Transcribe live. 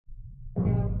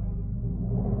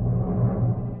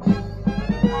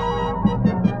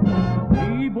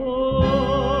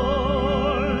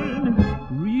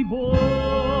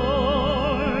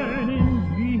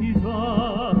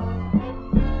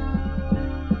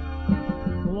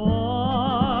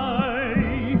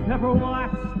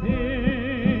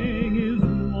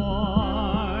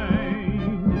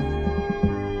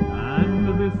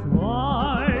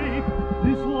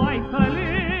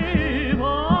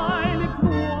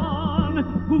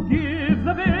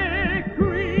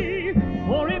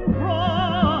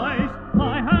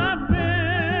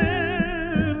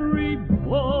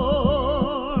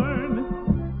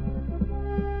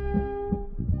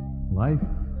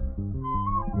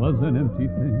was an empty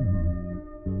thing,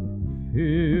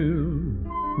 filled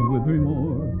with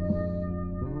remorse.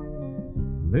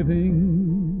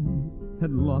 Living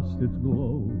had lost its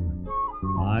glow.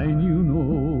 I knew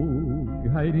no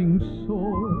guiding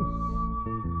source.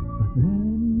 But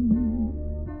then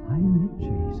I met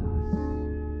Jesus,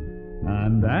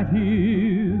 and at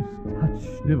his touch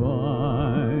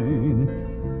divine,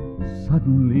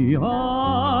 suddenly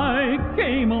I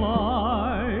came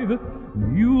alive.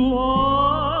 New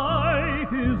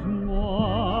life is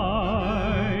mine.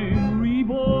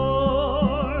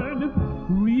 Reborn,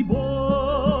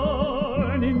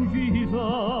 reborn in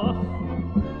Jesus.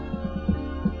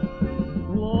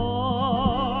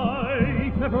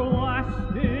 Life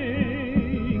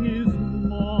everlasting is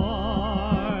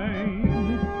mine.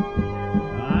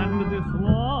 And this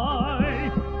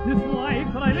life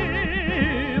that I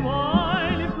live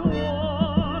to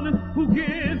one who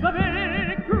gives a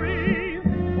victory,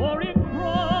 for in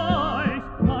Christ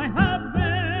I have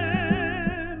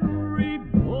been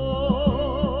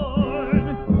reborn.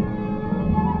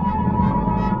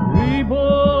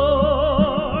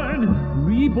 Reborn,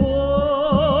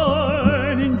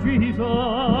 reborn in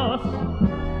Jesus.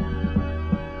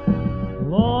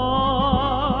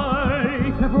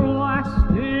 Life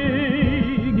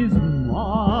everlasting is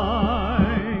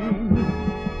mine.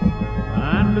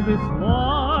 And this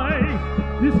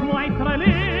life that I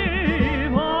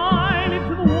live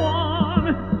to the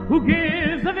one who gives